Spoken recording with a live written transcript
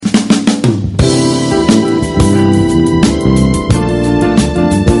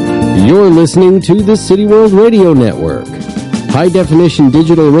You're listening to the City World Radio Network, high-definition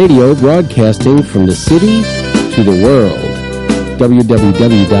digital radio broadcasting from the city to the world.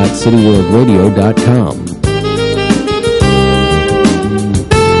 www.cityworldradio.com.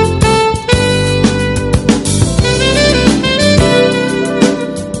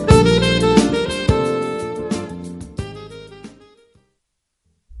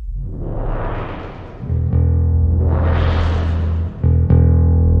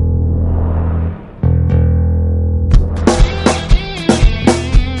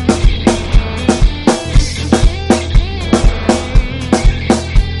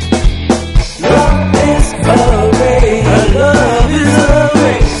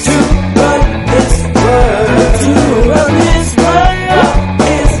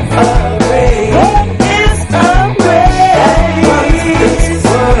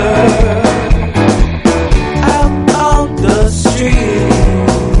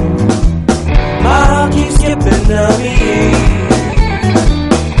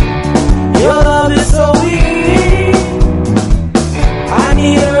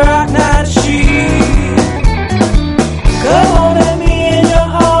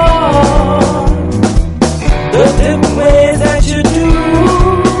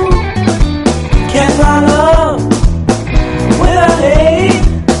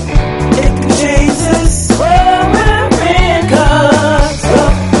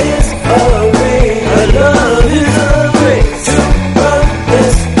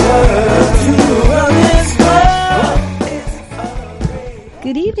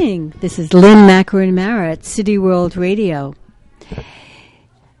 This is Lynn Macarin Mara at City World Radio.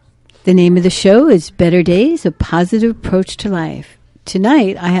 The name of the show is Better Days, A Positive Approach to Life.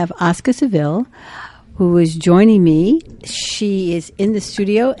 Tonight I have Oskar Seville, who is joining me. She is in the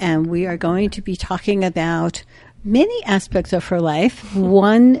studio, and we are going to be talking about many aspects of her life.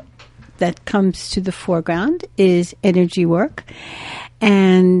 One that comes to the foreground is energy work.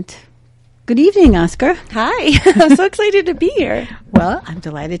 And good evening, Oskar. Hi. I'm so excited to be here. Well, I'm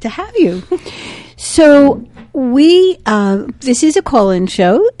delighted to have you. So this is a call-in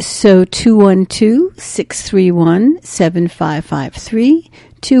show, so 212-631-7553,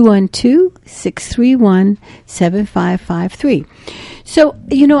 212-631-7553. So,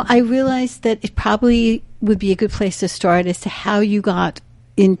 I realized that it probably would be a good place to start as to how you got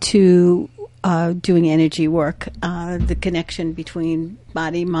into doing energy work, the connection between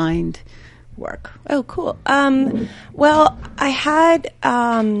body, mind, work. Oh, cool. Well, I had,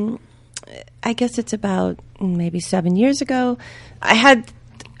 I guess it's about maybe 7 years ago, I had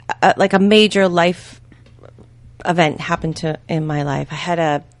like a major life event happen in my life. I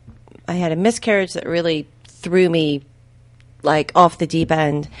had a miscarriage that really threw me like off the deep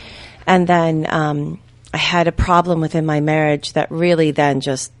end. And then I had a problem within my marriage that really then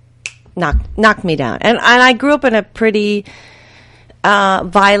just knocked me down. And I grew up in a pretty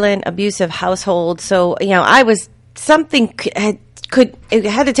violent, abusive household. So, I was it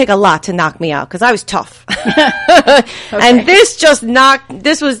had to take a lot to knock me out because I was tough. Okay. And this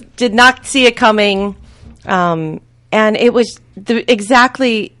did not see it coming. And it was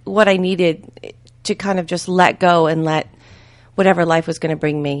exactly what I needed to kind of just let go and let whatever life was going to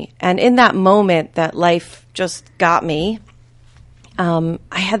bring me. And in that moment that life just got me, I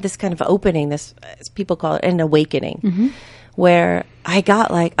had this kind of opening, this, as people call it, an awakening. Mm-hmm. Where I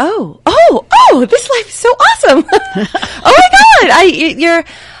got like, oh, this life is so awesome. Oh my God.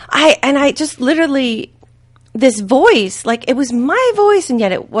 I just literally, this voice, like it was my voice and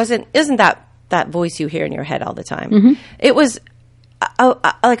yet isn't that voice you hear in your head all the time. Mm-hmm. It was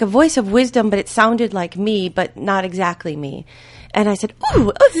like a voice of wisdom, but it sounded like me, but not exactly me. And I said,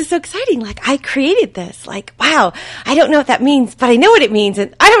 oh, this is so exciting. Like, I created this. Like, wow, I don't know what that means, but I know what it means.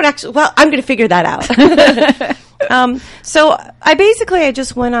 And I don't actually, I'm going to figure that out. So I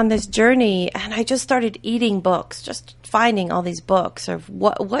just went on this journey and I just started eating books, just finding all these books of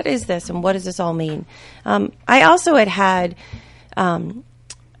what is this and what does this all mean? I also had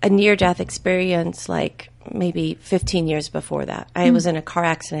a near-death experience like maybe 15 years before that. I was in a car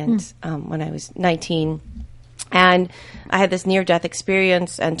accident when I was 19. And I had this near-death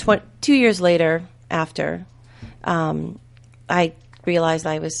experience, and 2 years later, after, I realized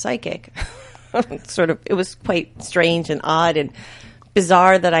I was psychic. It was quite strange and odd and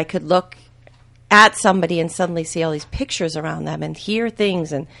bizarre that I could look at somebody and suddenly see all these pictures around them and hear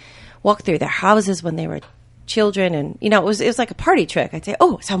things and walk through their houses when they were children. And, it was like a party trick. I'd say,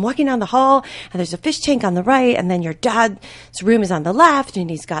 oh, so I'm walking down the hall, and there's a fish tank on the right, and then your dad's room is on the left, and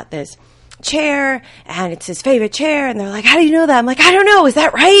he's got this chair and it's his favorite chair, and they're like, how do you know that? I'm like, I don't know, is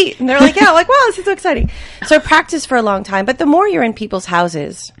that right? And they're like, yeah. I'm like, wow, this is so exciting. So I practiced for a long time, but the more you're in people's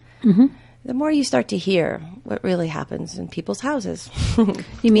houses, the more you start to hear what really happens in people's houses.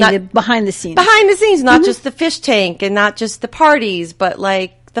 You mean the behind the scenes? Behind the scenes, not just the fish tank and not just the parties, but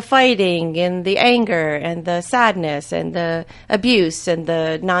like the fighting and the anger and the sadness and the abuse and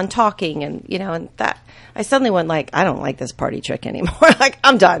the non-talking and, and that. I suddenly went like, I don't like this party trick anymore. Like,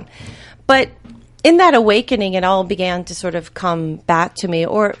 I'm done. But in that awakening, it all began to sort of come back to me,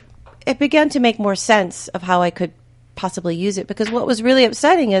 or it began to make more sense of how I could possibly use it. Because what was really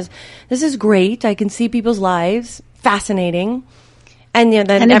upsetting is, this is great. I can see people's lives, fascinating, and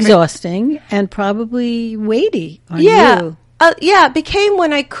then exhausting, and probably weighty on you. It became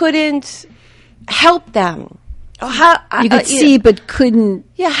when I couldn't help them. You could see, but couldn't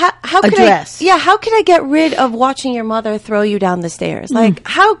how could address. How can I get rid of watching your mother throw you down the stairs? Like,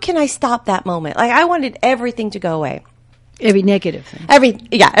 how can I stop that moment? Like, I wanted everything to go away. Every negative thing.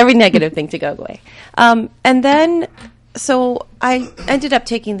 Every negative thing to go away. And then, so I ended up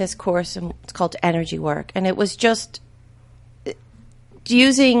taking this course, and it's called Energy Work. And it was just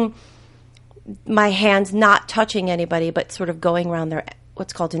using my hands, not touching anybody, but sort of going around their,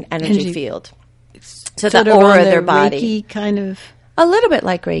 what's called an energy field. So the aura of their body. Reiki kind of. A little bit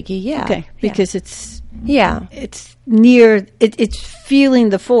like Reiki, yeah. Okay, because it's near, it's feeling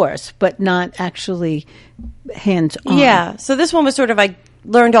the force, but not actually hands-on. Yeah, so this one was sort of, I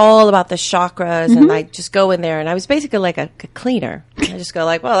learned all about the chakras, and I just go in there, and I was basically like a cleaner. I just go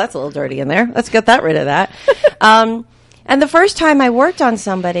like, well, that's a little dirty in there. Let's get rid of that. And the first time I worked on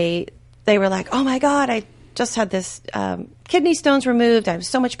somebody, they were like, oh my God, I just had this kidney stones removed. I have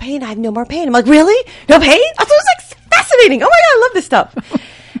so much pain. I have no more pain. I'm like, really? No pain? I thought it was like fascinating. Oh my God, I love this stuff.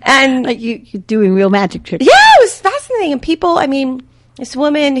 And like you're doing real magic tricks. Yeah, it was fascinating. And people, I mean, this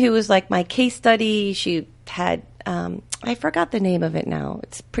woman who was like my case study, she had, I forgot the name of it now.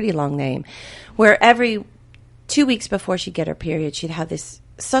 It's a pretty long name, where every 2 weeks before she'd get her period, she'd have this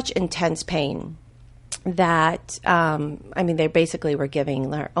such intense pain that, they basically were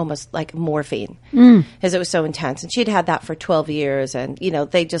giving her almost like morphine because it was so intense. And she'd had that for 12 years. And,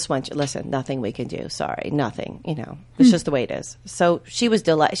 they just went, listen, nothing we can do. Sorry, nothing, it's just the way it is. So she was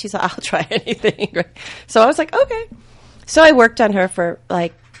delighted. She said, I'll try anything. So I was like, okay. So I worked on her for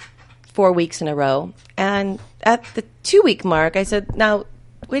like 4 weeks in a row. And at the 2-week mark, I said, now,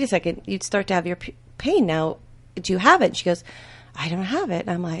 wait a second, you'd start to have your pain now. Do you have it? And she goes, I don't have it.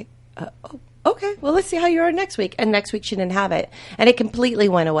 And I'm like, oh. Okay, well, let's see how you are next week. And next week she didn't have it. And it completely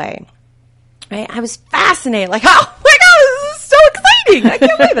went away. Right? I was fascinated. Like, oh my God, this is so exciting. I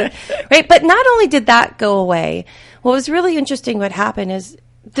can't believe it. Right? But not only did that go away, what was really interesting what happened is,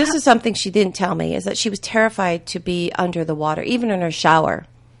 this is something she didn't tell me, is that she was terrified to be under the water, even in her shower.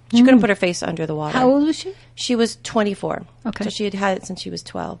 She couldn't put her face under the water. How old was she? She was 24. Okay. So she had it since she was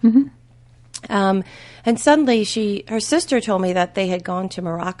 12. And suddenly her sister told me that they had gone to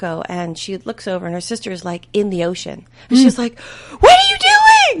Morocco, and she looks over and her sister is like in the ocean. And she's like, what are you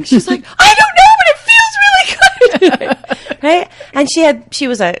doing? She's like, I don't know, but it feels really good. Right? And she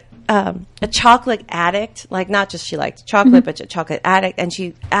was a chocolate addict, like not just she liked chocolate, but a chocolate addict.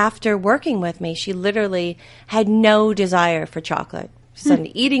 And after working with me, she literally had no desire for chocolate. She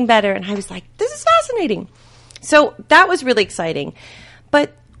started eating better. And I was like, this is fascinating. So that was really exciting.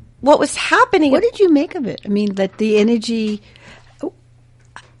 But what was happening? What did you make of it? I mean, that the energy,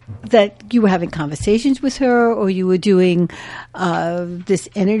 that you were having conversations with her, or you were doing this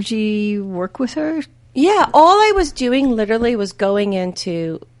energy work with her? Yeah, all I was doing literally was going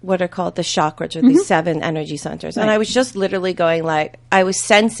into what are called the chakras, or these 7 energy centers. Right. And I was just literally going like, I was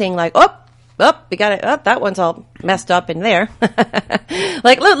sensing like, oh, we got it. Oh, that one's all messed up in there.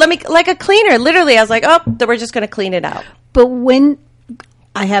 Like, let me, like a cleaner. Literally, I was like, oh, we're just going to clean it out. But when...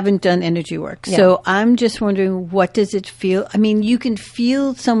 I haven't done energy work, so I'm just wondering, what does it feel? I mean, you can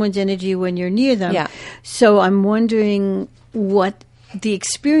feel someone's energy when you're near them. Yeah. So I'm wondering what the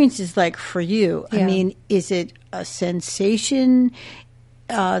experience is like for you. Yeah. I mean, is it a sensation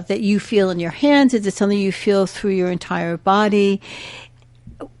that you feel in your hands? Is it something you feel through your entire body?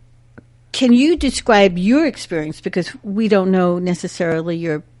 Can you describe your experience? Because we don't know necessarily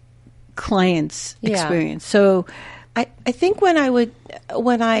your client's experience. So... I think when I would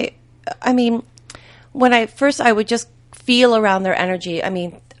just feel around their energy. I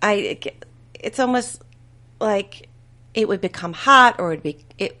mean, it's almost like it would become hot, or it'd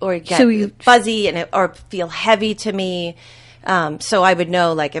get fuzzy, or feel heavy to me. So I would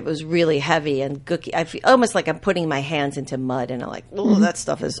know like it was really heavy and gooky. I feel almost like I'm putting my hands into mud, and I'm like, oh, that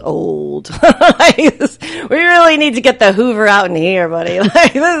stuff is old. We really need to get the Hoover out in here, buddy.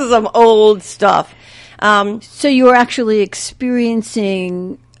 Like, this is some old stuff. So you were actually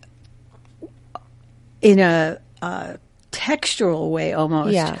experiencing in a textural way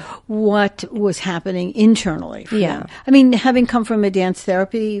almost Yeah. what was happening internally. For Yeah. them. I mean, having come from a dance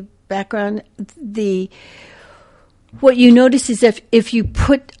therapy background, what you notice is if you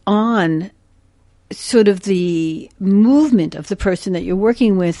put on sort of the movement of the person that you're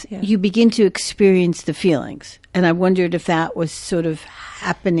working with, you begin to experience the feelings. And I wondered if that was sort of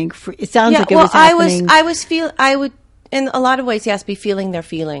happening for, it sounds like it was happening. I would, in a lot of ways, yes, be feeling their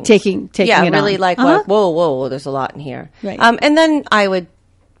feelings. Taking yeah, it really on. like, whoa, there's a lot in here. Right. And then I would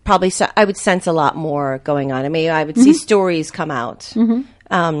probably, I would sense a lot more going on. I mean, I would see stories come out.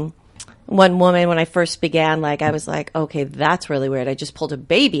 One woman, when I first began, like, I was like, okay, that's really weird. I just pulled a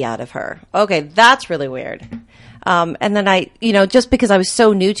baby out of her. Okay, that's really weird. And then I, just because I was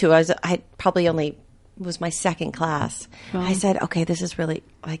so new to it, I probably only was my second class. Wow. I said, okay, this is really,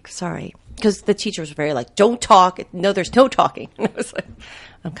 like, sorry. Because the teacher was very like, don't talk. No, there's no talking. And I was like,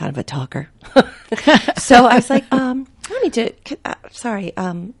 I'm kind of a talker. So I was like, I need to, sorry,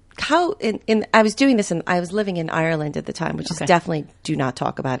 how I was doing this, and I was living in Ireland at the time, which is definitely do not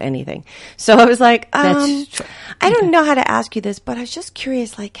talk about anything. So I was like, I don't know how to ask you this, but I was just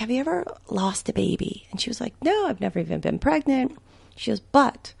curious, like, have you ever lost a baby? And she was like, no, I've never even been pregnant. She goes,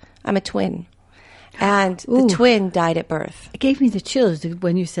 but I'm a twin. And the twin died at birth. It gave me the chills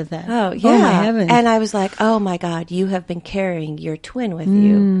when you said that. Oh, yeah. Oh, my heavens. And I was like, oh, my God, you have been carrying your twin with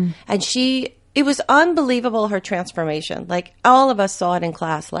you. And it was unbelievable, her transformation. Like, all of us saw it in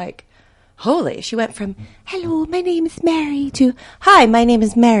class, like, holy, she went from, hello, my name is Mary, to, hi, my name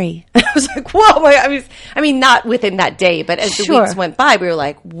is Mary. I was like, whoa. I mean, not within that day, but as the weeks went by, we were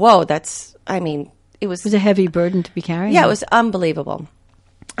like, whoa, it was a heavy burden to be carrying. Yeah, it was unbelievable.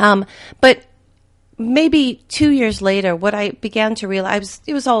 But maybe 2 years later, what I began to realize,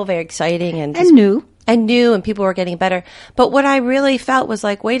 it was all very exciting and new, and people were getting better. But what I really felt was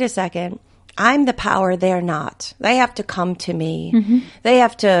like, wait a second, I'm the power, they're not. They have to come to me. I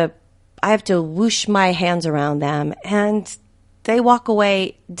have to whoosh my hands around them, and they walk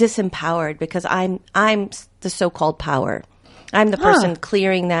away disempowered because I'm the so-called power. I'm the person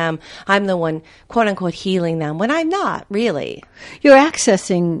clearing them. I'm the one, quote unquote, healing them, when I'm not really. You're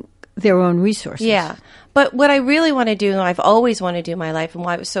accessing their own resources. Yeah. But what I really want to do, and I've always wanted to do in my life, and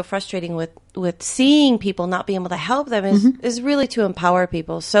why it was so frustrating with seeing people not being able to help them is really to empower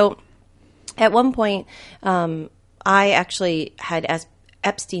people. So at one point, I actually had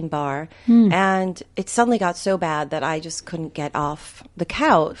Epstein-Barr, and it suddenly got so bad that I just couldn't get off the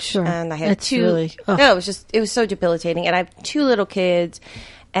couch. Sure. And I had it was so debilitating. And I have 2 little kids,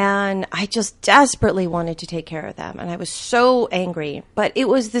 and I just desperately wanted to take care of them. And I was so angry. But it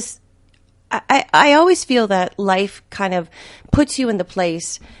was this, I always feel that life kind of puts you in the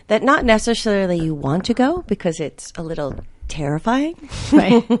place that not necessarily you want to go, because it's a little terrifying,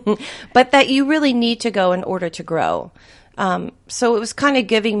 right? But that you really need to go in order to grow. So it was kind of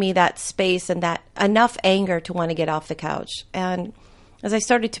giving me that space and that enough anger to want to get off the couch. And as I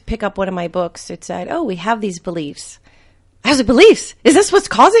started to pick up one of my books, it said, oh, we have these beliefs. I was like, beliefs? Is this what's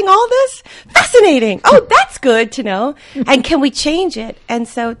causing all this? Fascinating. Oh, that's good to know. And can we change it? And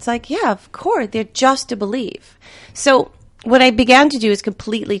so it's like, yeah, of course, they're just a belief. So what I began to do is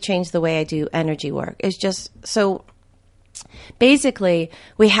completely change the way I do energy work. It's just so... Basically,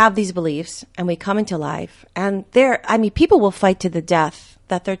 we have these beliefs and we come into life, and people will fight to the death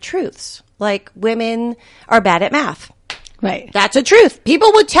that they're truths. Like, women are bad at math. Right. That's a truth.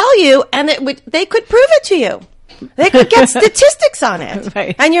 People would tell you, and they could prove it to you. They could get statistics on it.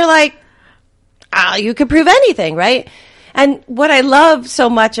 Right. And you're like, you could prove anything, right? And what I love so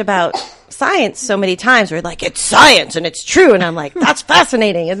much about science so many times, we're like, it's science and it's true. And I'm like, that's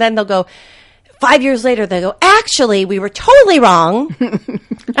fascinating. And then they'll go, 5 years later, they go, actually, we were totally wrong. And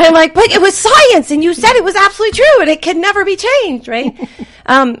I'm like, but it was science, and you said it was absolutely true, and it can never be changed, right?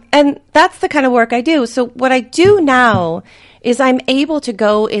 And that's the kind of work I do. So what I do now is I'm able to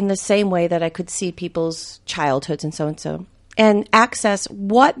go in the same way that I could see people's childhoods and so, and access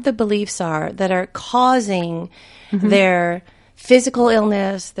what the beliefs are that are causing their physical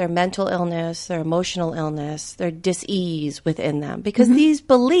illness, their mental illness, their emotional illness, their dis-ease within them. Because these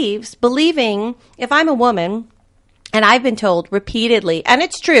beliefs, believing, if I'm a woman, and I've been told repeatedly, and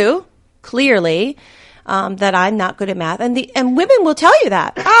it's true, clearly, that I'm not good at math, and women will tell you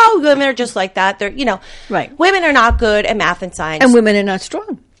that. Oh, women are just like that. They're, right. Women are not good at math and science. And women are not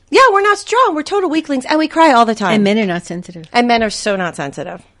strong. Yeah, we're not strong. We're total weaklings, and we cry all the time. And men are not sensitive. And men are so not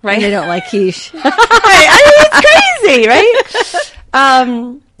sensitive, right? And they don't like quiche. Right. I mean, it's crazy, right?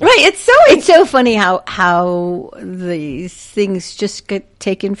 Right. It's so funny how these things just get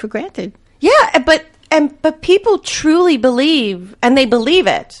taken for granted. Yeah, but people truly believe, and they believe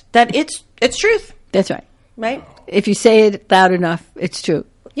it, that it's truth. That's right. Right? if you say it loud enough, it's true.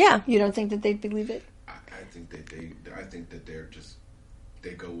 Yeah. You don't think that they believe it? I think that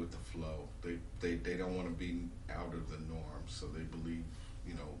they go with the flow. They don't want to be out of the norm, so they believe,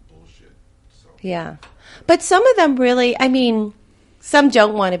 bullshit. So Yeah. But some of them really, some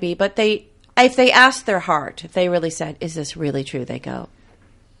don't want to be, but if they ask their heart, if they really said, is this really true? They go,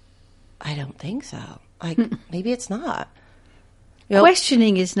 I don't think so. Maybe it's not.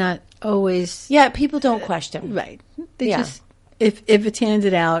 Questioning is not always... Yeah, people don't question. Right. They just... If it's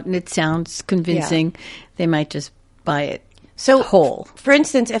handed out and it sounds convincing, they might just buy it whole. For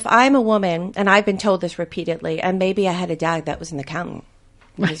instance, if I'm a woman, and I've been told this repeatedly, and maybe I had a dad that was an accountant.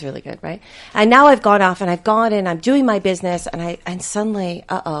 He was really good, right? And now I've gone off and I've gone and I'm doing my business and suddenly,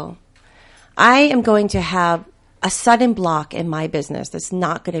 I am going to have a sudden block in my business that's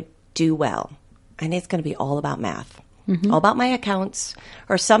not going to do well. And it's going to be all about math. All about my accounts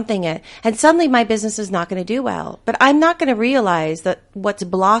or something. And suddenly my business is not going to do well. But I'm not going to realize that what's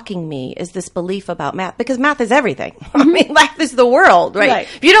blocking me is this belief about math, because math is everything. Math is the world, right?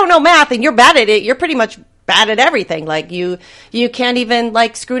 If you don't know math and you're bad at it, you're pretty much bad at everything. Like you can't even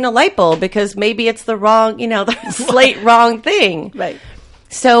screw in a light bulb because maybe it's the wrong, the slate wrong thing. Right.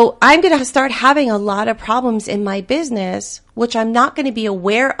 So I'm going to start having a lot of problems in my business, which I'm not going to be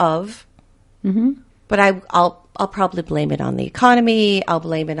aware of. But I'll probably blame it on the economy. I'll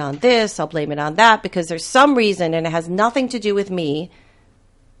blame it on this. I'll blame it on that because there's some reason and it has nothing to do with me.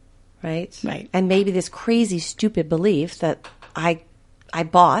 Right? Right. And maybe this crazy, stupid belief that I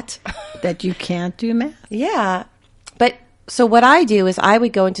bought. That you can't do math. Yeah. But so what I do is I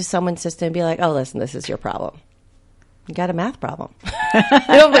would go into someone's system and be like, oh, listen, this is your problem. You got a math problem.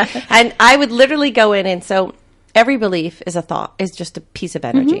 And I would literally go in and so every belief is a thought, is just a piece of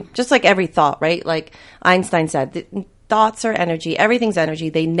energy. Just like every thought, right? Like Einstein said, thoughts are energy. Everything's energy.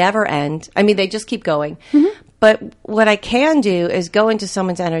 They never end. They just keep going. But what I can do is go into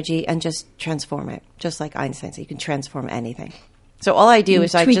someone's energy and just transform it. Just like Einstein said, you can transform anything. So all I do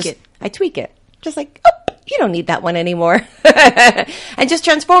is I tweak it. Just like, oh, you don't need that one anymore. And just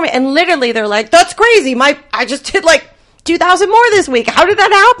transform it. And literally they're like, that's crazy. I just did 2,000 more this week. How did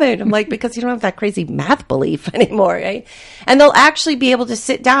that happen? I'm like, because you don't have that crazy math belief anymore, right? And they'll actually be able to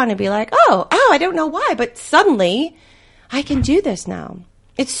sit down and be like, oh, I don't know why, but suddenly I can do this now.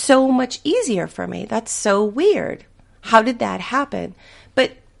 It's so much easier for me. That's so weird. How did that happen?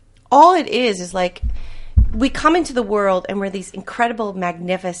 But all it is we come into the world and we're these incredible,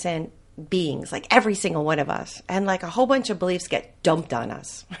 magnificent beings, like every single one of us. And a whole bunch of beliefs get dumped on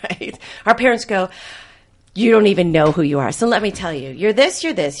us, right? Our parents go, you don't even know who you are. So let me tell you, you're this,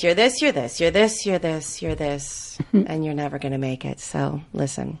 you're this, you're this, you're this, you're this, you're this, you're this, and you're never going to make it. So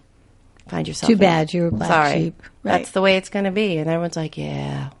listen, find yourself. Too bad you're a black sheep. Right. That's the way it's going to be. And everyone's like,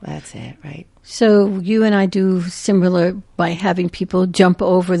 yeah, that's it, right? So you and I do similar by having people jump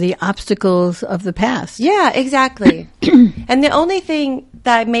over the obstacles of the past. Yeah, exactly. And the only thing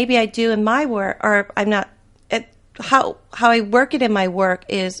that maybe I do in my work, or I'm not, how I work it in my work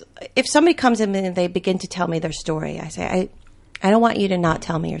is if somebody comes in and they begin to tell me their story, I say, I don't want you to not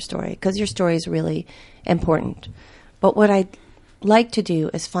tell me your story because your story is really important. But what I like to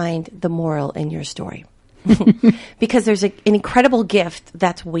do is find the moral in your story because there's an incredible gift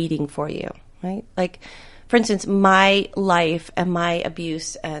that's waiting for you, right? Like, for instance, my life and my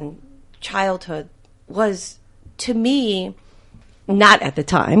abuse and childhood was, to me, not at the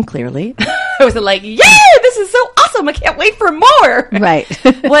time, clearly. I was like, yeah, this is so awesome. I can't wait for more. Right.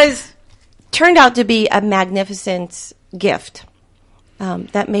 Turned out to be a magnificent gift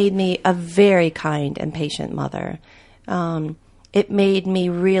that made me a very kind and patient mother. It made me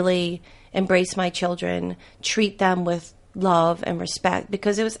really embrace my children, treat them with love and respect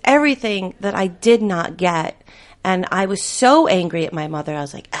because it was everything that I did not get. And I was so angry at my mother. I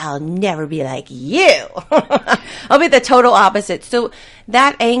was like, I'll never be like you. I'll be the total opposite. So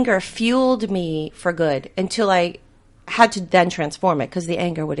that anger fueled me for good until I had to then transform it because the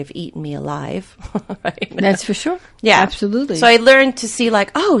anger would have eaten me alive. Right? That's for sure. Yeah. Absolutely. So I learned to see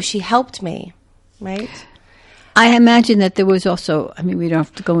oh, she helped me. Right? I imagine that there was also, we don't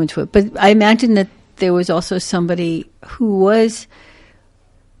have to go into it, but I imagine that there was also somebody who was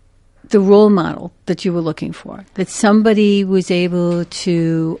the role model that you were looking for, that somebody was able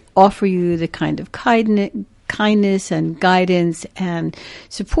to offer you the kind of kindness and guidance and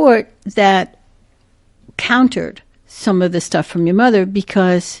support that countered some of the stuff from your mother,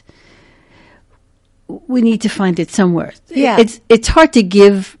 because we need to find it somewhere. Yeah. It's hard to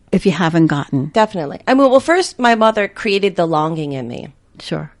give if you haven't gotten. Definitely. Well, first my mother created the longing in me.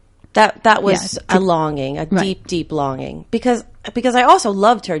 Sure. That was a longing, a deep, deep longing. Because I also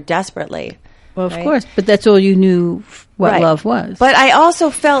loved her desperately. Well, of right? course, but that's all you knew what Right. love was. But I also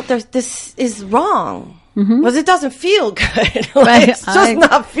felt this is wrong because it doesn't feel good. Like, Right. it's just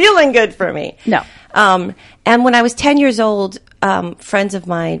not feeling good for me. No. And when I was 10 years old, friends of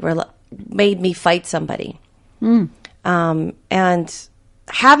mine made me fight somebody. And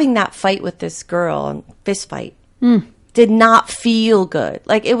having that fight with this girl, fist fight, did not feel good.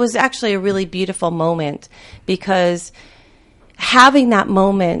 Like, it was actually a really beautiful moment, because having that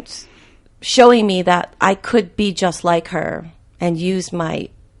moment showing me that I could be just like her and use my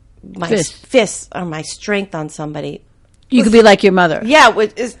fists or my strength on somebody. You could be like your mother. Yeah,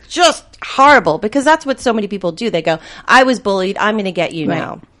 which is just horrible, because that's what so many people do. They go, I was bullied, I'm going to get you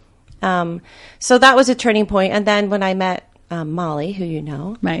Right. now. So that was a turning point. And then when I met Molly, who you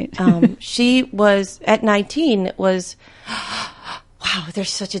know, Right. she was at 19 was, wow,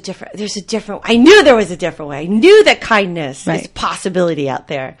 there's a different, I knew there was a different way. I knew that kindness Right. is possibility out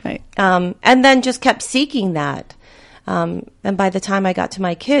there. Right. And then just kept seeking that. And by the time I got to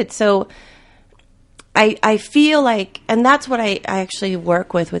my kids, so I feel like, and that's what I actually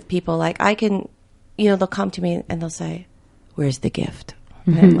work with people. Like, I can, they'll come to me and they'll say, where's the gift?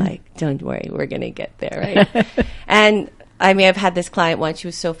 And I'm like, don't worry, we're going to get there, right? And I mean, I've had this client once, she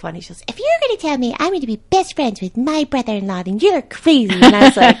was so funny. She goes, if you're going to tell me I'm going to be best friends with my brother-in-law, then you're crazy. And I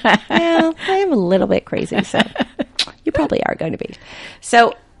was like, well, I am a little bit crazy, so you probably are going to be.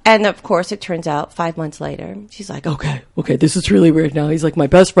 So, and of course, it turns out 5 months later, she's like, okay, this is really weird now. He's like my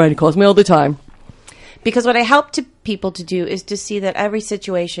best friend. He calls me all the time. Because what I help people to do is to see that every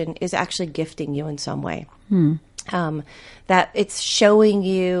situation is actually gifting you in some way. That it's showing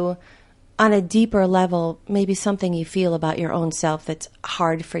you on a deeper level, maybe something you feel about your own self that's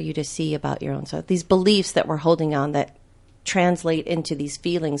hard for you to see about your own self. These beliefs that we're holding on that translate into these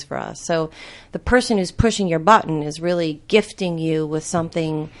feelings for us. So the person who's pushing your button is really gifting you with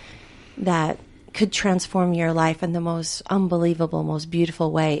something that could transform your life in the most unbelievable, most beautiful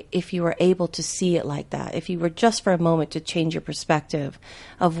way if you were able to see it like that. If you were just for a moment to change your perspective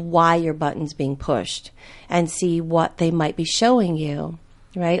of why your button's being pushed and see what they might be showing you,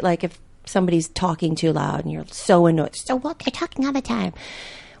 right? Like if somebody's talking too loud and you're so annoyed, so what, they're talking all the time.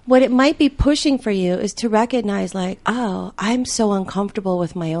 What it might be pushing for you is to recognize, like, oh, I'm so uncomfortable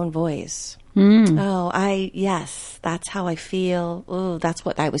with my own voice. Oh, yes, that's how I feel. Oh, that's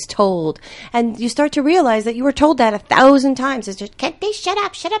what I was told. And you start to realize that you were told that 1,000 times. It's just, can't they shut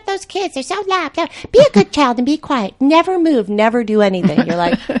up those kids. They're so loud. Be a good child and be quiet. Never move, never do anything. You're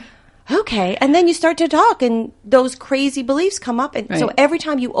like, okay. And then you start to talk and those crazy beliefs come up. And Right. so every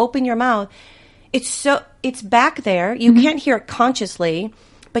time you open your mouth, it's back there. You can't hear it consciously,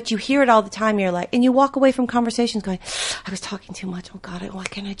 but you hear it all the time. You're like, and you walk away from conversations going, I was talking too much. Oh God, why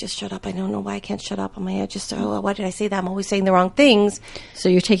can't I just shut up? I don't know why I can't shut up. Why did I say that? I'm always saying the wrong things. So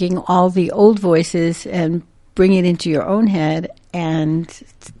you're taking all the old voices and bring it into your own head and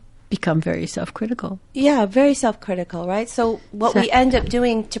become very self-critical. Yeah, very self-critical, right? So what we end up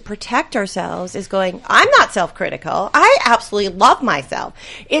doing to protect ourselves is going, I'm not self-critical. I absolutely love myself.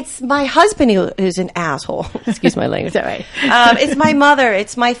 It's my husband who's an asshole. Excuse my language. Is that right? It's my mother.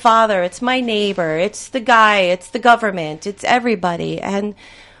 It's my father. It's my neighbor. It's the guy. It's the government. It's everybody. And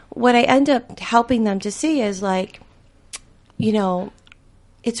what I end up helping them to see is like,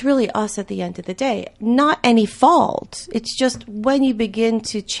 it's really us at the end of the day. Not any fault. It's just when you begin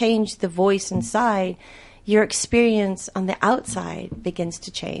to change the voice inside, your experience on the outside begins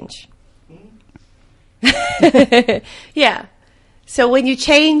to change. Yeah. So when you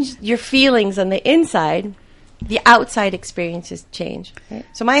change your feelings on the inside, the outside experiences change. Right?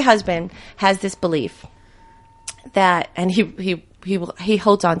 So my husband has this belief that, and he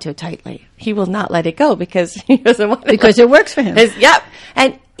holds on to it tightly. He will not let it go because he doesn't want it. Because it works for him. Yep.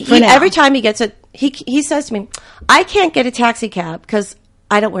 And every time he gets it, he says to me, I can't get a taxi cab because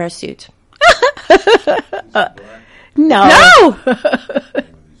I don't wear a suit. No.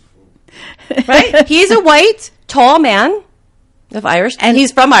 Right? He's a white, tall man of Irish, and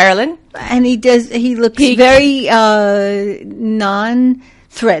he's from Ireland. And he looks very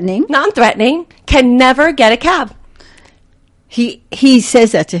non-threatening. Non-threatening, can never get a cab. He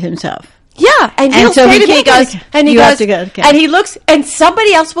says that to himself. Yeah, and he'll so say to me, he goes, and he "You have goes, to get a cab." and he looks, and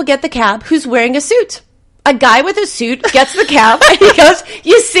somebody else will get the cab who's wearing a suit. A guy with a suit gets the cab, and he goes,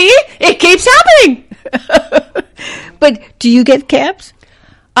 "You see, it keeps happening." But do you get cabs?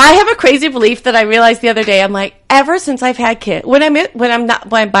 I have a crazy belief that I realized the other day. I'm like, ever since I've had kids, when I'm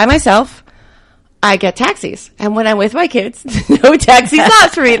by myself, I get taxis, and when I'm with my kids, no taxi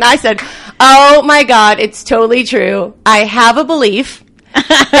stops for me. And I said, "Oh my God, it's totally true. I have a belief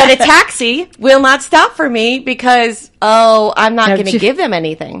that a taxi will not stop for me because I'm not going to give them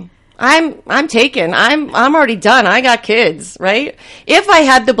anything. I'm taken. I'm already done. I got kids, right? If I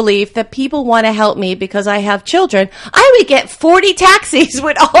had the belief that people want to help me because I have children, I would get 40 taxis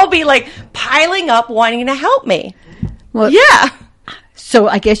would all be like piling up wanting to help me. Well, yeah. So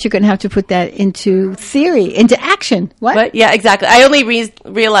I guess you're going to have to put that into theory, into action. What? But yeah, exactly. I only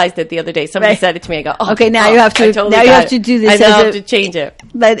realized it the other day. Somebody said it to me. I go, oh, okay, now you have to. Totally now you have to do this. I have to change it.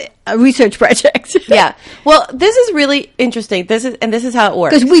 But a research project. Yeah. Well, this is really interesting. This is how it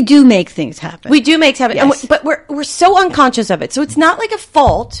works. Because we do make things happen. We do make things happen, Yes. but we're so unconscious of it. So it's not like a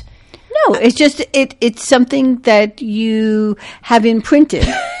fault. No, it's just it's something that you have imprinted.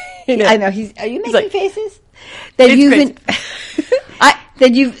 I know. Are you making faces? That it's you've crazy.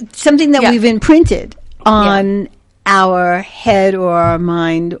 something that we've imprinted on our head or our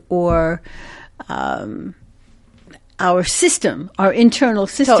mind or our system, our internal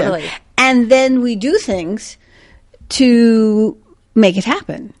system. Totally. And then we do things to make it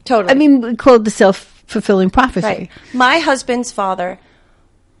happen. Totally. I mean, we call it the self-fulfilling prophecy. Right. My husband's father,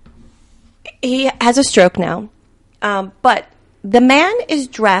 he has a stroke now, but the man is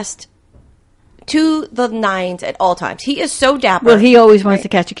dressed to the nines at all times. He is so dapper. Well, he always wants to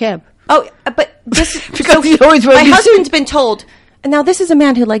catch a cab. Oh, but this Because he always wants my to husband's been told. And now this is a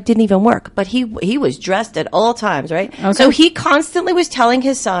man who didn't even work, but he was dressed at all times, right? Okay. So he constantly was telling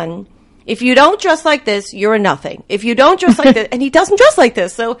his son, if you don't dress like this, you're a nothing. If you don't dress like this, and he doesn't dress like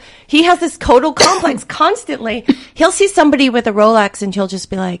this, so he has this total complex constantly. He'll see somebody with a Rolex, and he'll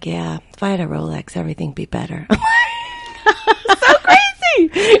just be like, "Yeah, if I had a Rolex, everything'd be better." So crazy!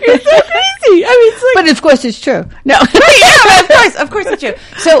 You're so crazy. I mean, it's like, But of course, it's true. No, yeah, of course it's true.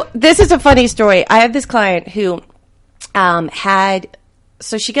 So this is a funny story. I have this client who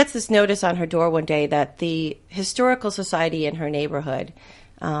so she gets this notice on her door one day that the historical society in her neighborhood,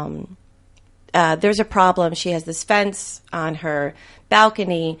 there's a problem. She has this fence on her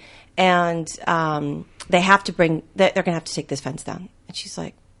balcony, and they're going to have to take this fence down. And she's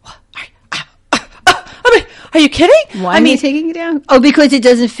like, what? Are you kidding? Why are you taking it down? Oh, because it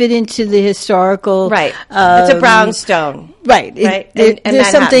doesn't fit into the historical. Right. It's a brownstone. Right. Right. There's Manhattan.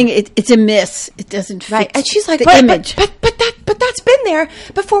 something. It's a miss. It doesn't fit. Right. And she's like, the but, image. but that's been there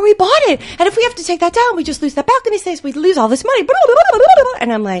before we bought it. And if we have to take that down, we just lose that balcony space. We lose all this money.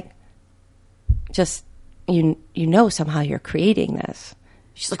 And I'm like, just you know somehow you're creating this.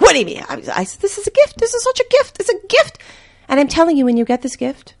 She's like, what do you mean? I said, this is a gift. This is such a gift. It's a gift. And I'm telling you, when you get this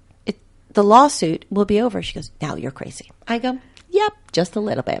gift, the lawsuit will be over. She goes, now you're crazy. I go, yep, just a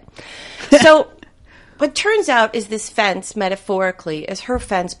little bit. So what turns out is this fence, metaphorically, is her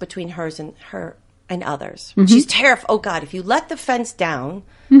fence between her and others. Mm-hmm. She's terrified. Oh, God, if you let the fence down,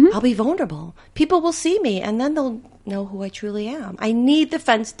 I'll be vulnerable. People will see me, and then they'll know who I truly am. I need the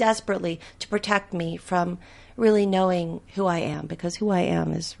fence desperately to protect me from really knowing who I am, because who I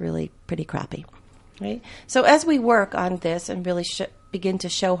am is really pretty crappy. Right? So as we work on this and really begin to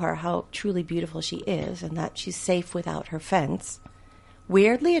show her how truly beautiful she is and that she's safe without her fence,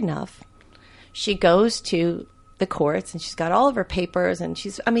 weirdly enough, she goes to the courts and she's got all of her papers and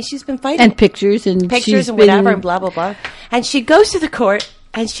she's been fighting. And pictures and whatever and blah, blah, blah. And she goes to the court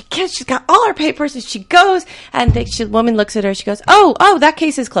and she's got all her papers and she goes and the woman looks at her. She goes, oh, that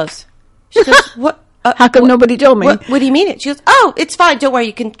case is closed. She goes, what? How come nobody told me? What do you mean it? She goes, oh, it's fine. Don't worry.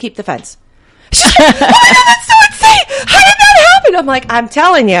 You can keep the fence. She's like, oh my God, that's so insane. How did that happen? I'm like, I'm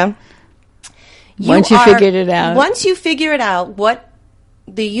telling you. Once you figured it out. Once you figure it out, what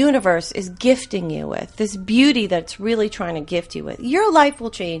the universe is gifting you with, this beauty that's really trying to gift you with, your life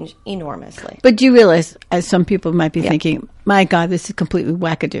will change enormously. But you realize, as some people might be thinking, my God, this is completely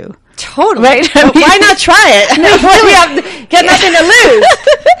wackadoo. Totally. Right? But why not try it? You got nothing to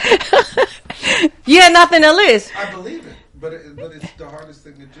lose. You got nothing to lose. I believe it. But it's the hardest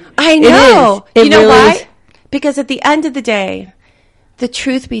thing to do. I know. It you know really why? is. Because at the end of the day, the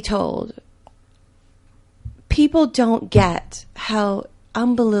truth be told, people don't get how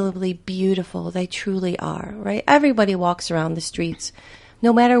unbelievably beautiful they truly are, right? Everybody walks around the streets,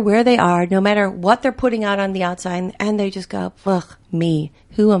 no matter where they are, no matter what they're putting out on the outside, and they just go, ugh, me,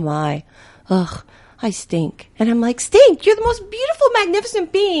 who am I? Ugh, I stink. And I'm like, stink, you're the most beautiful,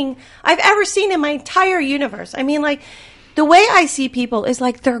 magnificent being I've ever seen in my entire universe. I mean, like, the way I see people is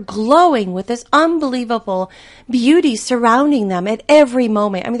like they're glowing with this unbelievable beauty surrounding them at every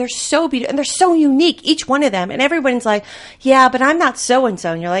moment. I mean, they're so beautiful and they're so unique, each one of them. And everyone's like, yeah, but I'm not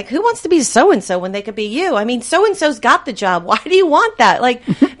so-and-so. And you're like, who wants to be so-and-so when they could be you? I mean, so-and-so's got the job. Why do you want that? Like,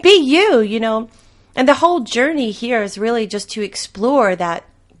 be you, you know? And the whole journey here is really just to explore that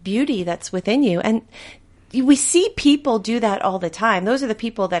beauty that's within you. And we see people do that all the time. Those are the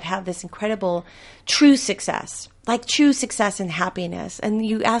people that have this incredible true success, like true success and happiness. And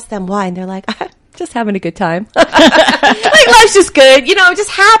you ask them why, and they're like, just having a good time. Like, life's just good. I'm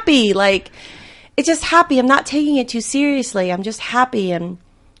just happy. Like, it's just happy. I'm not taking it too seriously. I'm just happy. And,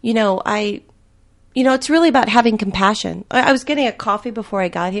 it's really about having compassion. I was getting a coffee before I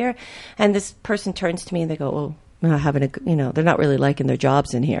got here, and this person turns to me and they go, "Oh, they're not really liking their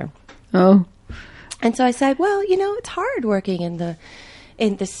jobs in here." Oh. And so I said, "Well, it's hard working in the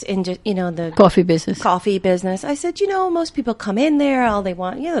coffee business. Coffee business." I said, most people come in there, all they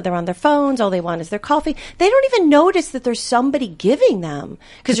want, they're on their phones, all they want is their coffee. They don't even notice that there's somebody giving them,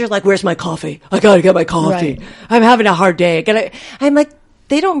 because you're like, "Where's my coffee? I gotta get my coffee. Right. I'm having a hard day." I'm like,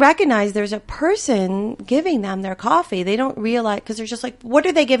 they don't recognize there's a person giving them their coffee. They don't realize, because they're just like, "What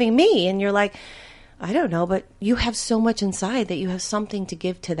are they giving me?" And you're like, "I don't know, but you have so much inside that you have something to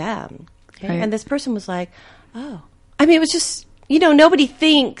give to them." Okay? Right. And this person was like, "Oh." I mean, it was just, nobody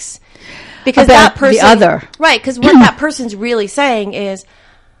thinks, because about that person, the other. Right, because what that person's really saying is,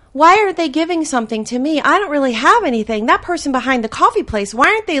 why aren't they giving something to me? I don't really have anything. That person behind the coffee place, why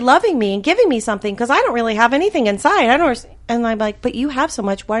aren't they loving me and giving me something? Because I don't really have anything inside. And I'm like, "But you have so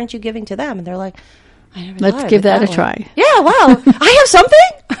much. Why aren't you giving to them?" And they're like, "I never Let's give that a try." Yeah, well, I have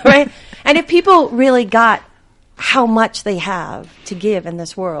something, right? And if people really got how much they have to give in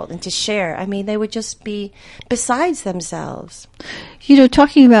this world and to share, I mean, they would just be besides themselves.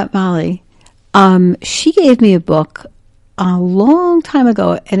 Talking about Molly, she gave me a book a long time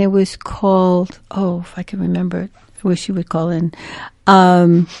ago, and it was called, if I can remember it, I wish you would call in.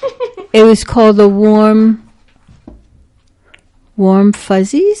 It was called The Warm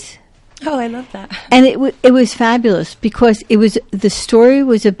Fuzzies. Oh, I love that. And it was fabulous, because the story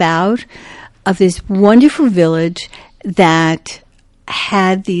was about of this wonderful village that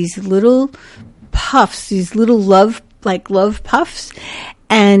had these little puffs, these little love puffs,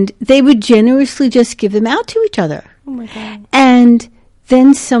 and they would generously just give them out to each other. Oh my God. And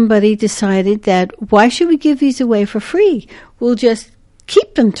then somebody decided that, why should we give these away for free? We'll just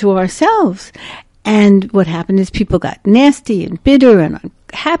keep them to ourselves. And what happened is people got nasty and bitter and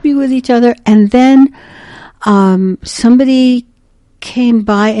unhappy with each other. And then somebody came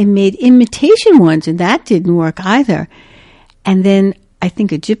by and made imitation ones, and that didn't work either. And then I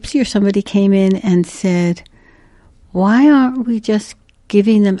think a gypsy or somebody came in and said, "Why aren't we just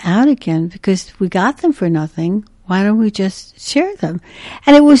giving them out again? Because we got them for nothing. Why don't we just share them?"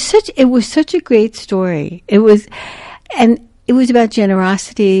 And it was such a great story. It was about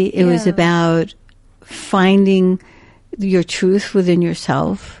generosity. It was about finding your truth within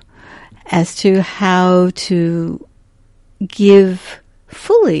yourself as to how to give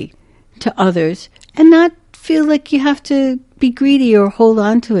fully to others and not feel like you have to be greedy or hold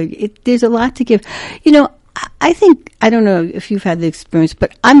on to it. There's a lot to give. I think, I don't know if you've had the experience,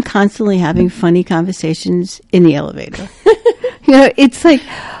 but I'm constantly having funny conversations in the elevator. It's like,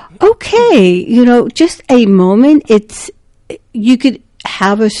 okay, just a moment. You could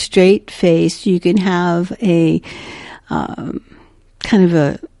have a straight face. You can have a kind of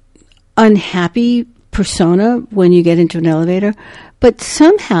a unhappy persona when you get into an elevator, but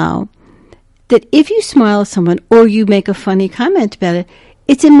somehow that if you smile at someone or you make a funny comment about it,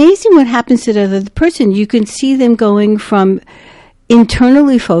 it's amazing what happens to the other person. You can see them going from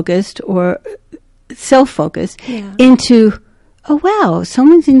internally focused or self-focused into, "Oh, wow,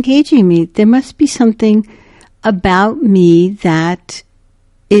 someone's engaging me. There must be something about me that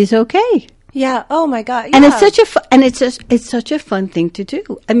is okay." Yeah. Oh my God. Yeah. And it's such a fun thing to do.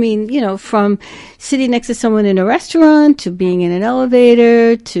 I mean, from sitting next to someone in a restaurant to being in an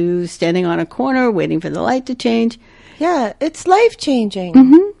elevator to standing on a corner waiting for the light to change. Yeah, it's life changing.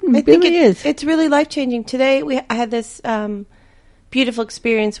 Mm-hmm. It really is. It's really life changing. Today I had this beautiful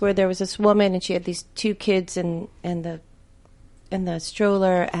experience where there was this woman and she had these two kids in the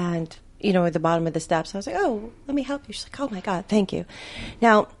stroller and at the bottom of the steps. I was like, "Oh, let me help you." She's like, "Oh my God, thank you."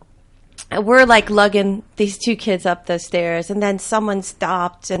 Now, we're like lugging these two kids up the stairs, and then someone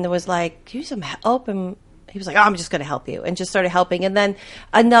stopped and there was like, "Can you some help?" And he was like, "Oh, I'm just going to help you," and just started helping. And then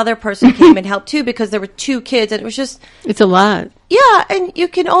another person came and helped too, because there were two kids, and it was just, it's a lot. Yeah, and you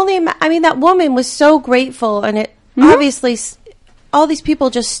can only that woman was so grateful, and it obviously all these people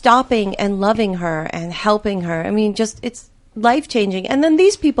just stopping and loving her and helping her. It's life-changing. And then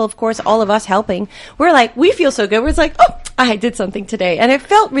these people, of course, all of us helping, we're like, we feel so good. We're like, "Oh, I did something today." And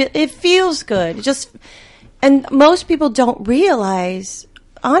it feels good. And most people don't realize,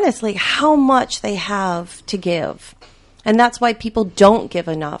 honestly, how much they have to give. And that's why people don't give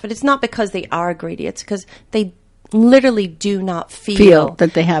enough. And it's not because they are greedy. It's because they literally do not feel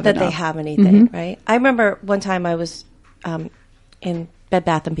that they have anything, right? I remember one time I was in Bed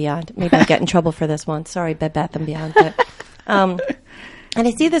Bath & Beyond. Maybe I'll get in trouble for this one. Sorry, Bed Bath & Beyond. But, and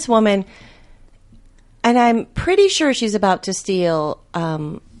I see this woman, and I'm pretty sure she's about to steal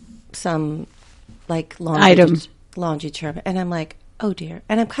some like laundry detergent. And I'm like, oh dear.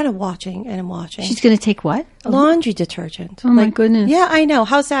 And I'm kind of watching. She's going to take what? Laundry detergent. Oh my goodness. Yeah, I know.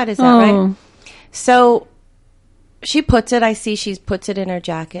 How sad is that, right? So she puts it, I see she puts it in her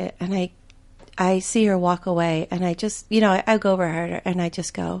jacket, and I see her walk away, and I just, I go over her and I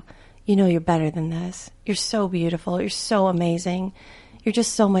just go, you're better than this. You're so beautiful. You're so amazing. You're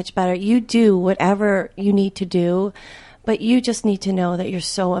just so much better. You do whatever you need to do, but you just need to know that you're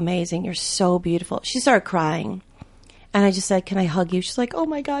so amazing. You're so beautiful. She started crying. And I just said, can I hug you? She's like, oh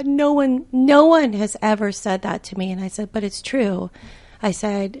my God, no one has ever said that to me. And I said, but it's true. I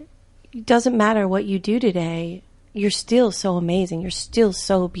said, it doesn't matter what you do today. You're still so amazing. You're still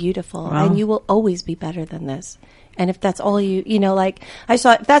so beautiful. Wow. And you will always be better than this. And if that's all I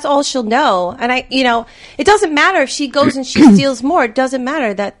saw, if that's all she'll know. And it doesn't matter if she goes and she steals more. It doesn't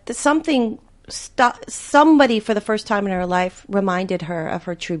matter that somebody for the first time in her life reminded her of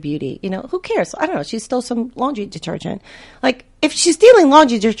her true beauty. Who cares? I don't know. She stole some laundry detergent. Like, if she's stealing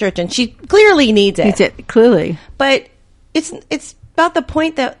laundry detergent, she clearly needs it. Clearly. But it's about the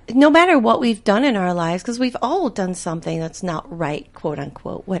point that no matter what we've done in our lives, because we've all done something that's not right, quote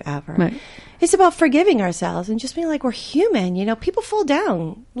unquote, whatever. Right. It's about forgiving ourselves and just being like, we're human. People fall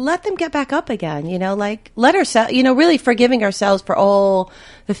down. Let them get back up again. Let ourselves, really forgiving ourselves for all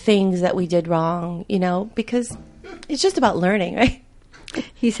the things that we did wrong, because it's just about learning, right?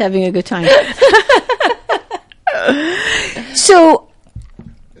 He's having a good time. So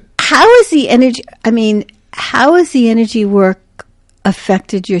how is the energy work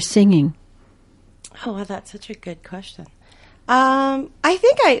affected your singing? Oh, well, that's such a good question. I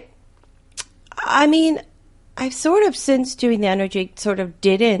think I've sort of, since doing the energy, sort of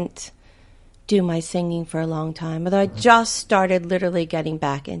didn't do my singing for a long time, although I just started literally getting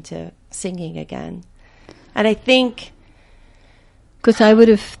back into singing again. And I think... Because I would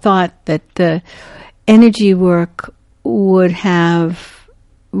have thought that the energy work would have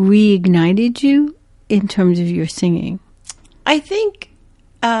reignited you in terms of your singing. I think,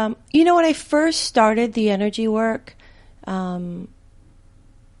 when I first started the energy work, I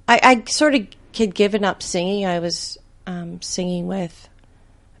sort of had given up singing. I was singing with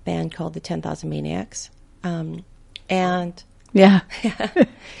a band called the 10,000 Maniacs. And yeah.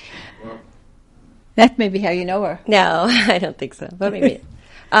 That may be how you know her. No, I don't think so. But maybe.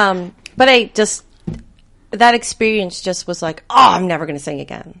 But that experience just was like, I'm never going to sing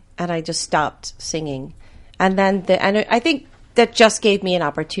again. And I just stopped singing. And then I think that just gave me an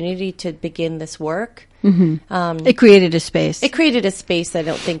opportunity to begin this work. Mm-hmm. It created a space. It created a space I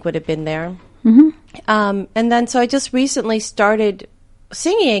don't think would have been there. Mm-hmm. And then so I just recently started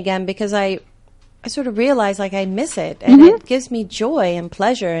singing again because I sort of realized like I miss it. And it gives me joy and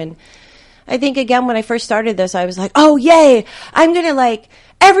pleasure. And I think, again, when I first started this, I was like, oh, yay, I'm going to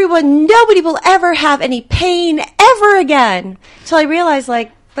nobody will ever have any pain ever again. So I realized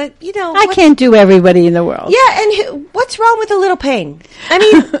but I can't do everybody in the world. Yeah, and what's wrong with a little pain? I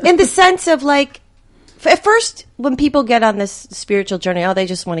mean, in the sense of at first, when people get on this spiritual journey, they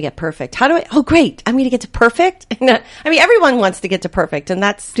just want to get perfect. Great, I'm going to get to perfect? Everyone wants to get to perfect, and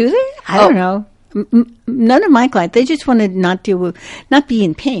that's... Do they? I don't know. None of my clients, they just want to not be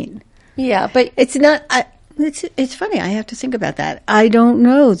in pain. Yeah, but... It's not... It's funny, I have to think about that. I don't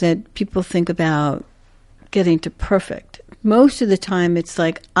know that people think about getting to perfect. Most of the time, it's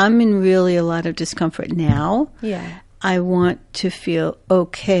like, I'm in really a lot of discomfort now. Yeah. I want to feel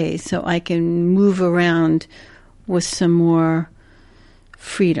okay so I can move around with some more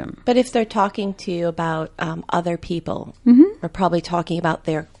freedom. But if they're talking to you about other people, they're probably talking about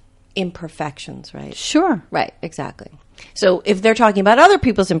their imperfections, right? Sure. Right, exactly. So if they're talking about other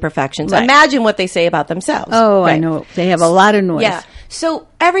people's imperfections, imagine what they say about themselves. Oh, right. I know. They have a lot of noise. Yeah. So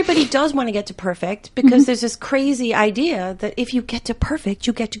everybody does want to get to perfect because there's this crazy idea that if you get to perfect,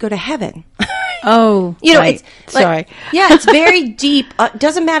 you get to go to heaven. Oh, right. It's sorry. Yeah, it's very deep.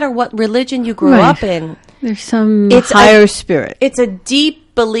 Doesn't matter what religion you grew up in. There's some higher spirit. It's a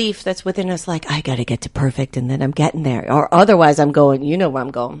deep belief that's within us, I got to get to perfect and then I'm getting there. Or otherwise I'm going, you know where I'm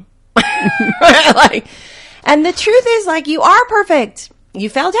going. And the truth is, you are perfect. You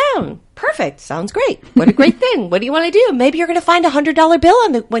fell down. Perfect. Sounds great. What a great thing. What do you want to do? Maybe you're going to find $100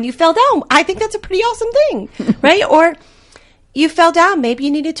 bill when you fell down. I think that's a pretty awesome thing, right? Or you fell down. Maybe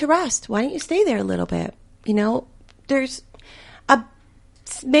you needed to rest. Why don't you stay there a little bit? There's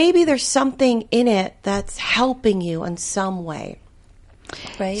maybe there's something in it that's helping you in some way.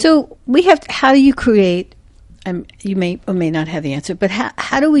 Right. So how do you create, you may or may not have the answer, but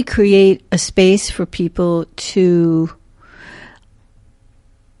how do we create a space for people to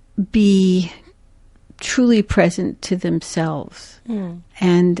be truly present to themselves?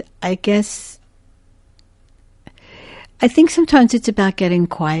 And I think sometimes it's about getting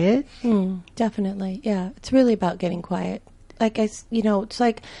quiet. Definitely. Yeah. It's really about getting quiet. Like, it's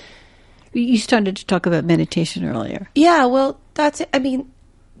like... You started to talk about meditation earlier. Yeah, well, that's it. I mean,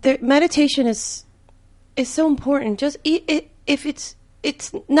 meditation is so important. Just if it's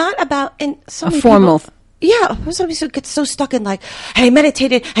not about... And so a many formal... People, yeah, somebody gets so stuck in like, hey,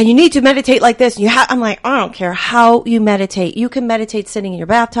 meditated, and you need to meditate like this. And I'm like, I don't care how you meditate. You can meditate sitting in your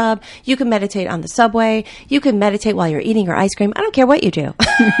bathtub. You can meditate on the subway. You can meditate while you're eating your ice cream. I don't care what you do.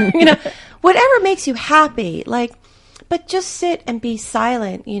 Whatever makes you happy. Like, but just sit and be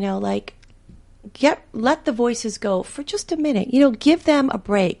silent. Like, let the voices go for just a minute. Give them a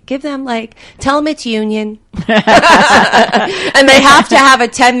break. Give them tell them it's union. And they have to have a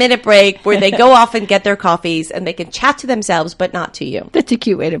 10-minute break where they go off and get their coffees and they can chat to themselves, but not to you. That's a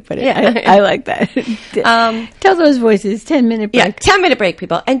cute way to put it. Yeah. I like that. Tell those voices, 10-minute break. Yeah, 10-minute break,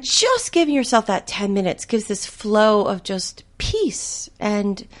 people. And just giving yourself that 10 minutes gives this flow of just peace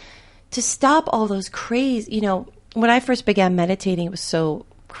and to stop all those crazy, when I first began meditating, it was so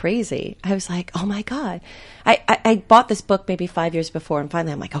crazy. I was like, oh my God. I bought this book maybe 5 years before, and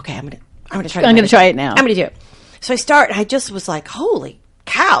finally I'm like, okay, I'm gonna try it now. I'm gonna do it. So I start, and I just was like, holy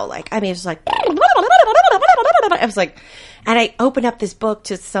cow. It was like, I was like, and I opened up this book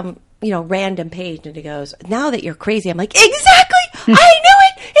to some, random page, and it goes, now that you're crazy. I'm like, exactly. I knew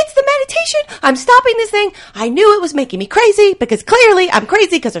it. It's the meditation. I'm stopping this thing. I knew it was making me crazy because clearly I'm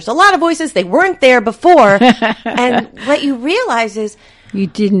crazy because there's a lot of voices. They weren't there before. And what you realize is, you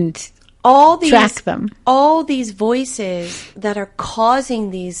didn't track them. All these voices that are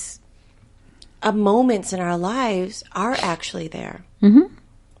causing these moments in our lives are actually there. Mm-hmm.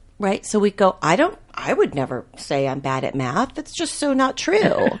 Right? So we go, I would never say I'm bad at math. That's just so not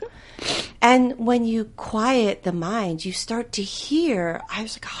true. And when you quiet the mind, you start to hear, I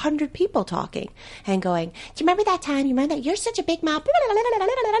was like 100 people talking and going, do you remember that time? You remember that? You're such a big mouth.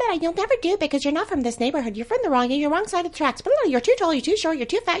 You'll never do because you're not from this neighborhood. You're from you're wrong side of the tracks. You're too tall. You're too short. You're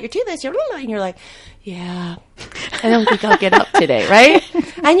too fat. You're too this. And you're like, yeah, I don't think I'll get up today. Right?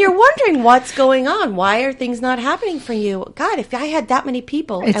 And you're wondering what's going on. Why are things not happening for you? God, if I had that many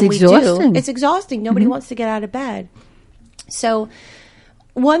people, it's exhausting. It's exhausting. Nobody wants to get out of bed. So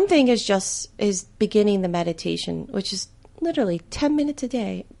one thing is beginning the meditation, which is literally 10 minutes a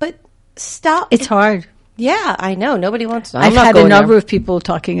day. But stop. It's hard. Yeah, I know. Nobody wants to. I've had a number of people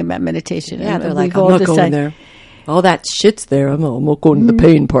talking about meditation. Yeah, they're like, I'm not going there. All that shit's there. I'm not going to the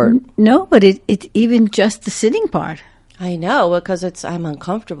pain part. No, but it's even just the sitting part. I know, because I'm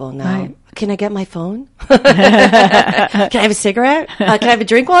uncomfortable now. Right. Can I get my phone? Can I have a cigarette? Can I have a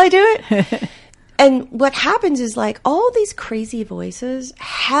drink while I do it? And what happens is all these crazy voices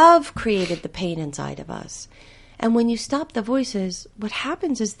have created the pain inside of us. And when you stop the voices, what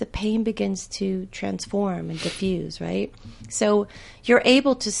happens is the pain begins to transform and diffuse, right? So you're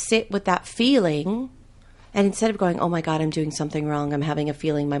able to sit with that feeling, and instead of going, oh my God, I'm doing something wrong, I'm having a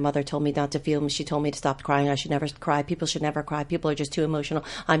feeling, my mother told me not to feel, she told me to stop crying, I should never cry, people should never cry, people are just too emotional,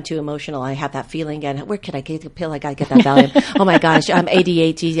 I'm too emotional, I have that feeling, and where can I get the pill, I gotta get that Valium, oh my gosh, I'm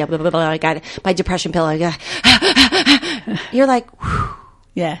ADHD, blah, blah, blah, I got it. My depression pill, you're like, whew.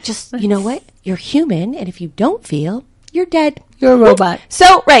 Yeah. Just, you know what? You're human, and if you don't feel, you're dead. You're a robot.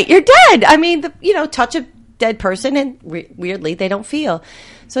 So, right, you're dead. I mean, touch a dead person, and weirdly, they don't feel.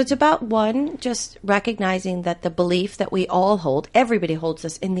 So it's about, one, just recognizing that the belief that we all hold, everybody holds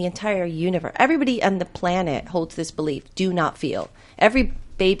this in the entire universe. Everybody on the planet holds this belief, do not feel. Every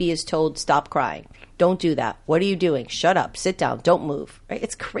baby is told, stop crying. Don't do that. What are you doing? Shut up. Sit down. Don't move. Right?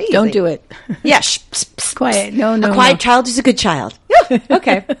 It's crazy. Don't do it. Yeah. Quiet. No. A quiet child is a good child. Yeah.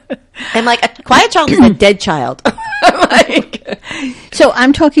 Okay. I'm like, a quiet child is a dead child. So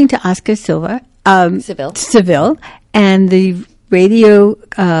I'm talking to Oskar Seville, and the radio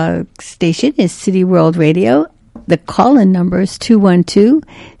station is City World Radio. The call-in number is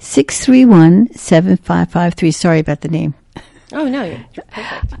 212-631-7553. Sorry about the name. Oh, no, you're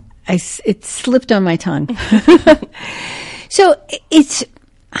perfect. It slipped on my tongue. So it's...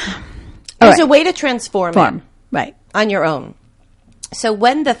 There's a way to transform it. Right. On your own. So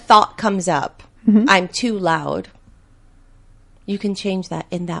when the thought comes up, I'm too loud, you can change that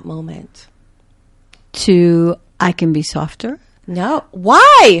in that moment. To, I can be softer? No.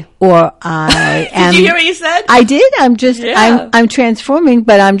 Why? Or I am. Did you hear what you said? I did. I'm transforming,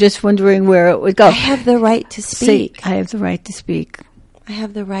 but I'm just wondering where it would go. I have the right to speak. I have the right to speak. I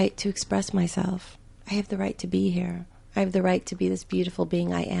have the right to express myself. I have the right to be here. I have the right to be this beautiful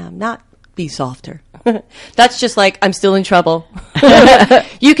being I am, not be softer. That's just like, I'm still in trouble.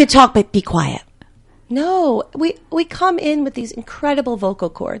 You could talk, but be quiet. No, we come in with these incredible vocal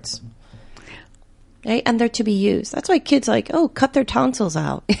cords. Right? And they're to be used. That's why kids are like, oh, cut their tonsils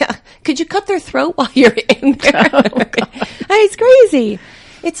out. Yeah. Could you cut their throat while you're in there? It's crazy.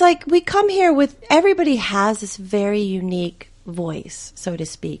 It's like we come here with, everybody has this very unique voice, so to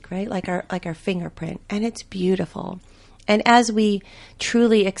speak, right? Like our fingerprint. And it's beautiful. And as we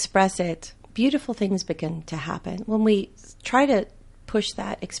truly express it, beautiful things begin to happen. When we try to push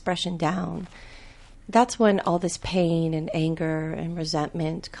that expression down, that's when all this pain and anger and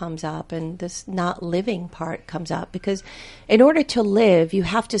resentment comes up, and this not living part comes up. Because in order to live, you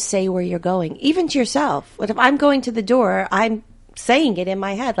have to say where you're going, even to yourself. But if I'm going to the door, I'm saying it in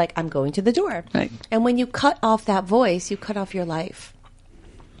my head, like, I'm going to the door. Right. And when you cut off that voice, you cut off your life.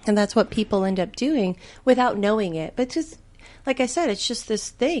 And that's what people end up doing without knowing it. But just, like I said, it's just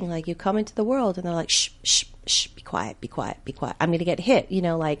this thing. Like, you come into the world and they're like, shh, shh, shh, be quiet, be quiet, be quiet. I'm going to get hit.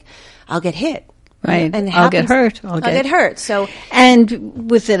 Like, I'll get hit. Right. And I'll get hurt. I'll get hurt. So, and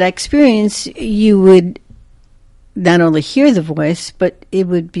with that experience, you would not only hear the voice, but it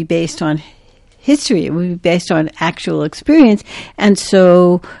would be based on history. It would be based on actual experience. And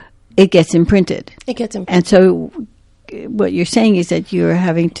so it gets imprinted. And so what you're saying is that you're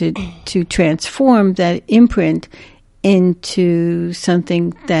having to transform that imprint into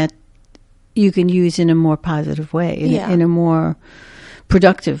something that you can use in a more positive way, in a more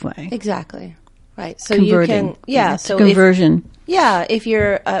productive way. Exactly. Right. So converting. You can, so conversion. If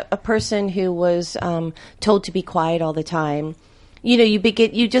you're a person who was told to be quiet all the time,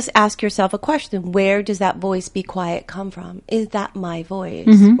 you just ask yourself a question: where does that voice "be quiet" come from? Is that my voice,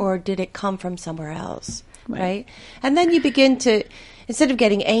 or did it come from somewhere else? Right. And then you begin to, instead of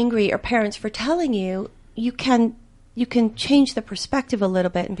getting angry or parents for telling you, you can change the perspective a little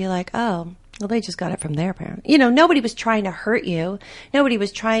bit and be like, oh, well, they just got it from their parent. Nobody was trying to hurt you. Nobody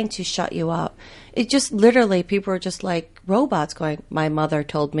was trying to shut you up. It just literally, people were just like robots going, my mother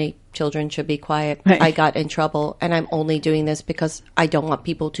told me children should be quiet. Right. I got in trouble, and I'm only doing this because I don't want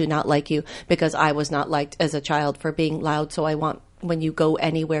people to not like you, because I was not liked as a child for being loud. So I want, when you go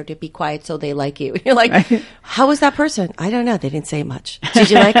anywhere, to be quiet so they like you. You're like, right. How was that person? I don't know. They didn't say much. Did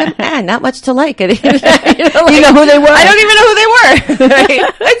you like them? Not much to like. You know who they were? I don't even know who they were.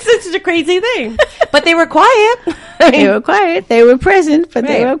 Right? It's such a crazy thing. But they were quiet. They were quiet. They were present, but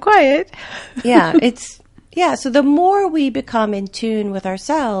they were quiet. So the more we become in tune with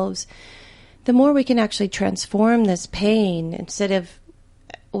ourselves, the more we can actually transform this pain, instead of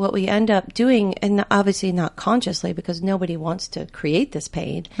what we end up doing, and obviously not consciously, because nobody wants to create this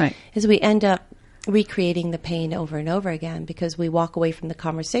pain, is we end up recreating the pain over and over again, because we walk away from the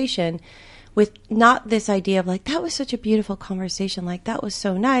conversation with not this idea of like, that was such a beautiful conversation, like that was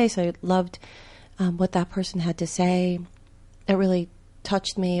so nice, I loved what that person had to say, it really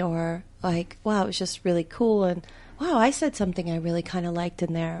touched me, or like, wow, it was just really cool, and wow, I said something I really kind of liked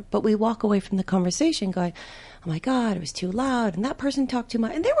in there. But we walk away from the conversation going, oh my God, it was too loud, and that person talked too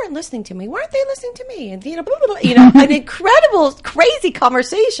much, and they weren't listening to me. Weren't they listening to me? And blah, blah, blah, an incredible, crazy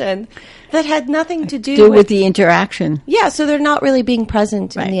conversation that had nothing to do with the interaction. Yeah, so they're not really being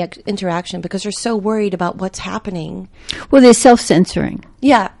present in the interaction, because they're so worried about what's happening. Well, there's self-censoring.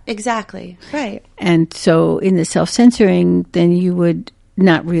 Yeah, exactly. Right. And so in the self-censoring, then you would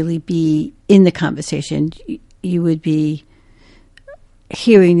not really be in the conversation. You would be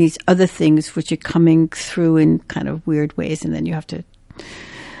hearing these other things which are coming through in kind of weird ways, and then you have to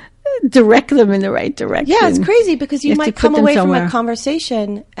direct them in the right direction. Yeah, it's crazy, because you might come away from a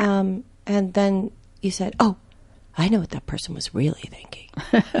conversation and then you said, oh, I know what that person was really thinking.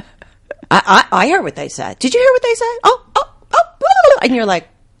 I heard what they said. Did you hear what they said? Oh, blah, blah, blah. And you're like,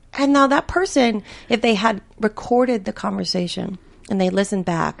 and now that person, if they had recorded the conversation and they listened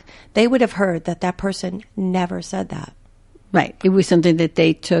back, they would have heard that that person never said that. Right. It was something that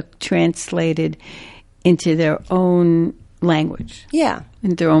they took, translated into their own language. Yeah.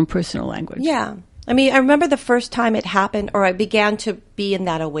 In their own personal language. Yeah. I mean, I remember the first time it happened, or I began to be in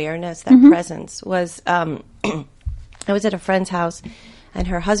that awareness, that presence, was I was at a friend's house, and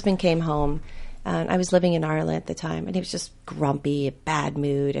her husband came home. I was living in Ireland at the time, and he was just grumpy, a bad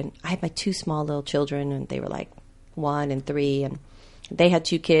mood. And I had my two small little children, and they were like 1 and 3, and they had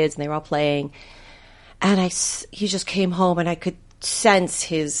 2 kids, and they were all playing. And he just came home, and I could sense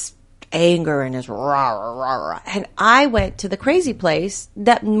his anger and this rah, rah, rah, rah. And I went to the crazy place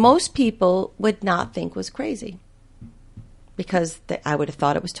that most people would not think was crazy. Because I would have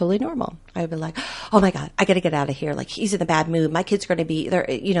thought it was totally normal. I would be like, "Oh my God, I got to get out of here! Like he's in a bad mood. My kid's going to be,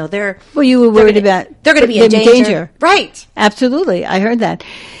 they're. Well, you were worried about they're going to be in danger, right? Absolutely, I heard that.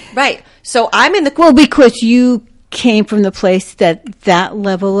 Right. So I'm in the because you came from the place that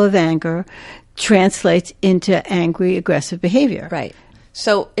level of anger translates into angry, aggressive behavior, right?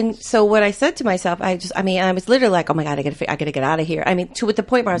 So what I said to myself, I was literally like, oh my God, I gotta get out of here. I mean, to the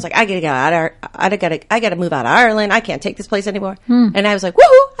point where I was like, I gotta get out of, I gotta move out of Ireland. I can't take this place anymore. And I was like,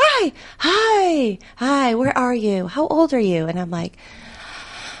 woohoo, hi, where are you? How old are you? And I'm like,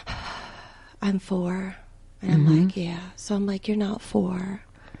 I'm 4. And I'm like, yeah. So I'm like, you're not 4.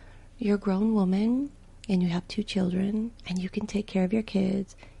 You're a grown woman and you have 2 children and you can take care of your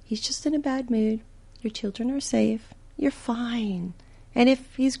kids. He's just in a bad mood. Your children are safe. You're fine. And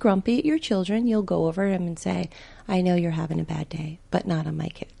if he's grumpy at your children, you'll go over him and say, I know you're having a bad day, but not on my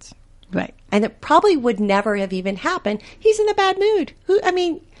kids. Right. And it probably would never have even happened. He's in a bad mood.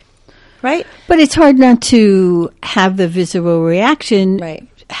 Right? But it's hard not to have the visceral reaction, right,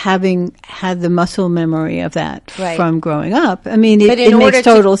 having had the muscle memory of that right, from growing up. I mean, it makes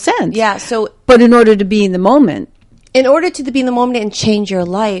total sense. Yeah. But in order to be in the moment. In order to be in the moment and change your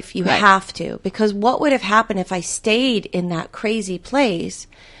life, you right, have to. Because what would have happened if I stayed in that crazy place?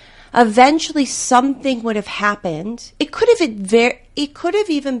 Eventually, something would have happened. It could have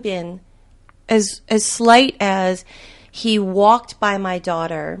even been as slight as he walked by my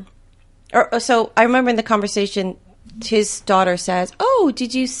daughter. So I remember in the conversation, his daughter says, "Oh,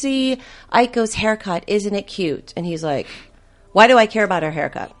 did you see Aiko's haircut? Isn't it cute?" And he's like, "Why do I care about her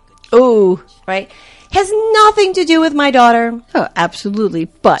haircut?" Oh, right. Has nothing to do with my daughter. Oh, absolutely.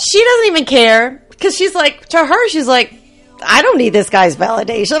 But she doesn't even care because she's like, to her, she's like, I don't need this guy's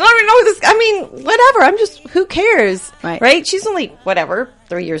validation. I don't even know this. I mean, whatever. who cares? Right? She's only,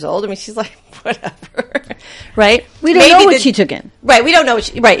 3 years old. I mean, she's like, whatever. Right? We don't know what she took in. Right. We don't know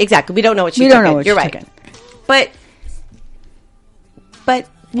right. Exactly. We don't know what she took in. We don't know what she took in. But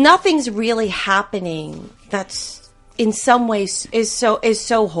nothing's really happening that's in some ways is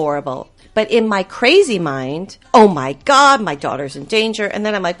so horrible. But in my crazy mind, oh my God, my daughter's in danger. And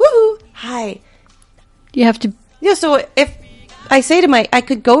then I'm like, woohoo, hi. You have to. Yeah, so if I say I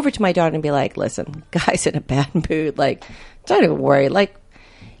could go over to my daughter and be like, listen, guy's in a bad mood. Like, don't even worry. Like,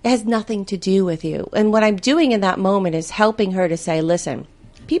 it has nothing to do with you. And what I'm doing in that moment is helping her to say, listen,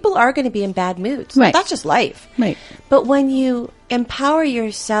 people are going to be in bad moods. Right. That's just life. Right. But when you empower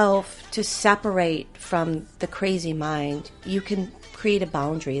yourself to separate from the crazy mind, you can create a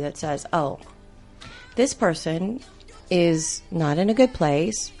boundary that says, oh, this person is not in a good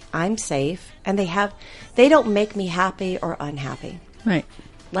place. I'm safe. And they don't make me happy or unhappy. Right.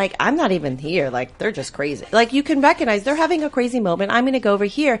 Like, I'm not even here. Like, they're just crazy. Like, you can recognize they're having a crazy moment. I'm going to go over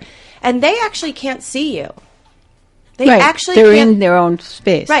here. And they actually can't see you. They're in their own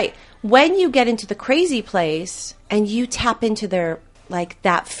space. Right. When you get into the crazy place and you tap into their, like,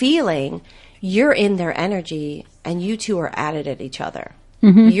 that feeling, you're in their energy and you two are at it at each other.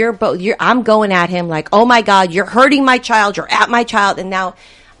 Mm-hmm. I'm going at him like, oh my God, you're hurting my child. You're at my child. And now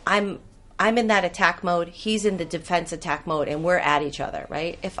I'm in that attack mode. He's in the defense attack mode and we're at each other.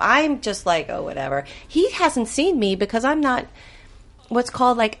 Right. If I'm just like, oh, whatever, he hasn't seen me because I'm not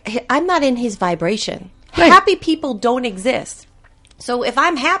I'm not in his vibration. Right. Happy people don't exist. So if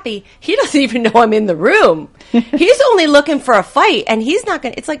I'm happy, he doesn't even know I'm in the room. He's only looking for a fight and he's not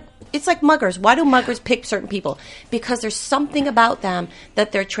going to, it's like muggers. Why do muggers pick certain people? Because there's something about them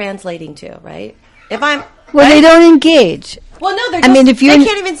that they're translating to, right? They don't engage. Well, no, they can't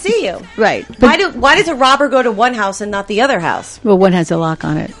even see you. Right. Why does a robber go to one house and not the other house? Well, one has a lock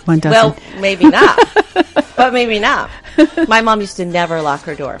on it. One doesn't. Well, maybe not. But maybe not. My mom used to never lock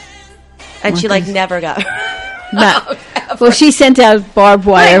her door. And she never got no. Well, she sent out barbed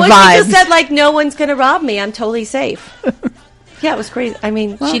wire vibes. She just said no one's going to rob me. I'm totally safe. Yeah, it was crazy. I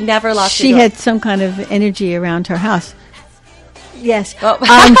mean, she never locked her door. She had some kind of energy around her house. Yes. Oh.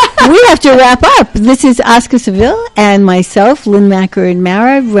 We have to wrap up. This is Oskar Seville and myself, Lynn Macarin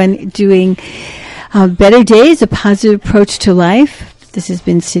Mara, doing Better Days, a positive approach to life. This has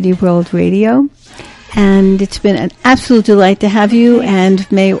been City World Radio. And it's been an absolute delight to have you. And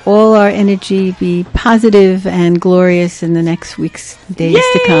may all our energy be positive and glorious in the next week's days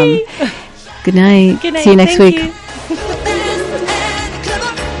to come. Good night. Good night. See you next week. You.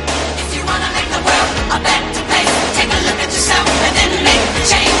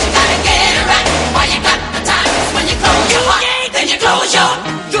 Close your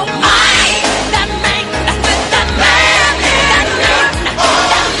mind. That man with the man.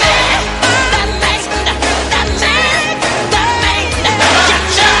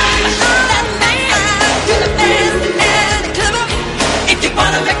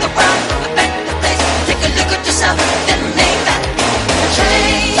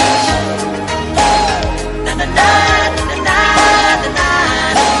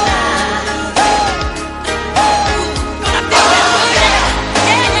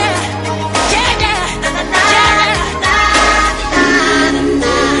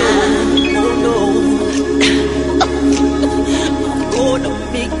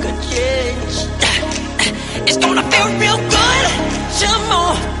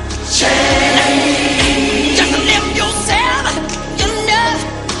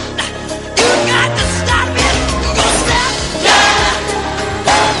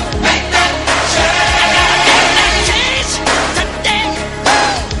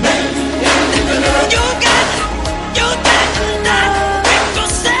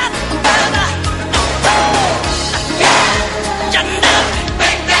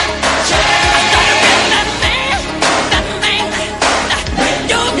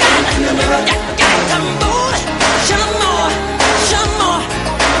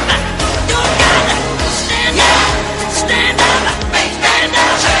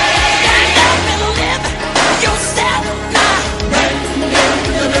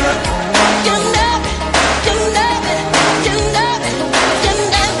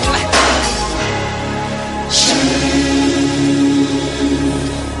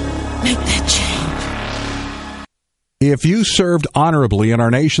 If you served honorably in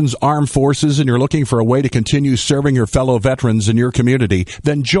our nation's armed forces and you're looking for a way to continue serving your fellow veterans in your community,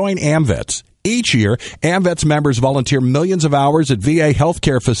 then join AMVETS. Each year, AMVETS members volunteer millions of hours at VA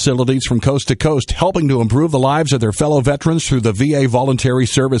healthcare facilities from coast to coast, helping to improve the lives of their fellow veterans through the VA Voluntary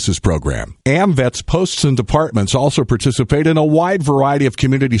Services Program. AMVETS posts and departments also participate in a wide variety of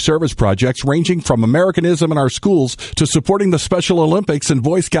community service projects, ranging from Americanism in our schools to supporting the Special Olympics and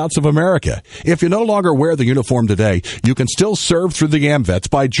Boy Scouts of America. If you no longer wear the uniform today, you can still serve through the AMVETS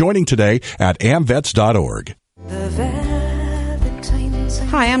by joining today at amvets.org.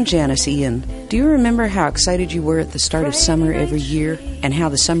 Hi, I'm Janice Ian. Do you remember how excited you were at the start of summer every year, and how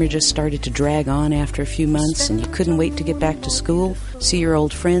the summer just started to drag on after a few months and you couldn't wait to get back to school, see your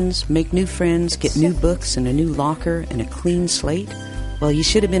old friends, make new friends, get new books and a new locker and a clean slate? Well, you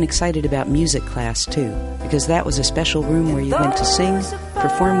should have been excited about music class, too, because that was a special room where you went to sing,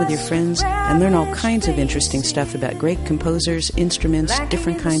 perform with your friends, and learn all kinds of interesting stuff about great composers, instruments,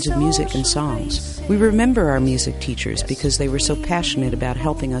 different kinds of music and songs. We remember our music teachers because they were so passionate about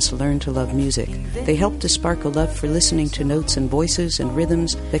helping us learn to love music. They helped to spark a love for listening to notes and voices and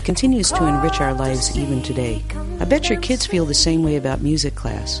rhythms that continues to enrich our lives even today. I bet your kids feel the same way about music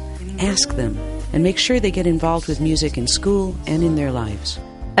class. Ask them, and make sure they get involved with music in school and in their lives.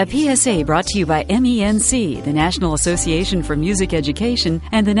 A PSA brought to you by MENC, the National Association for Music Education,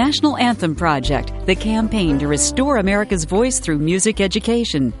 and the National Anthem Project, the campaign to restore America's voice through music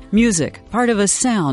education. Music, part of a sound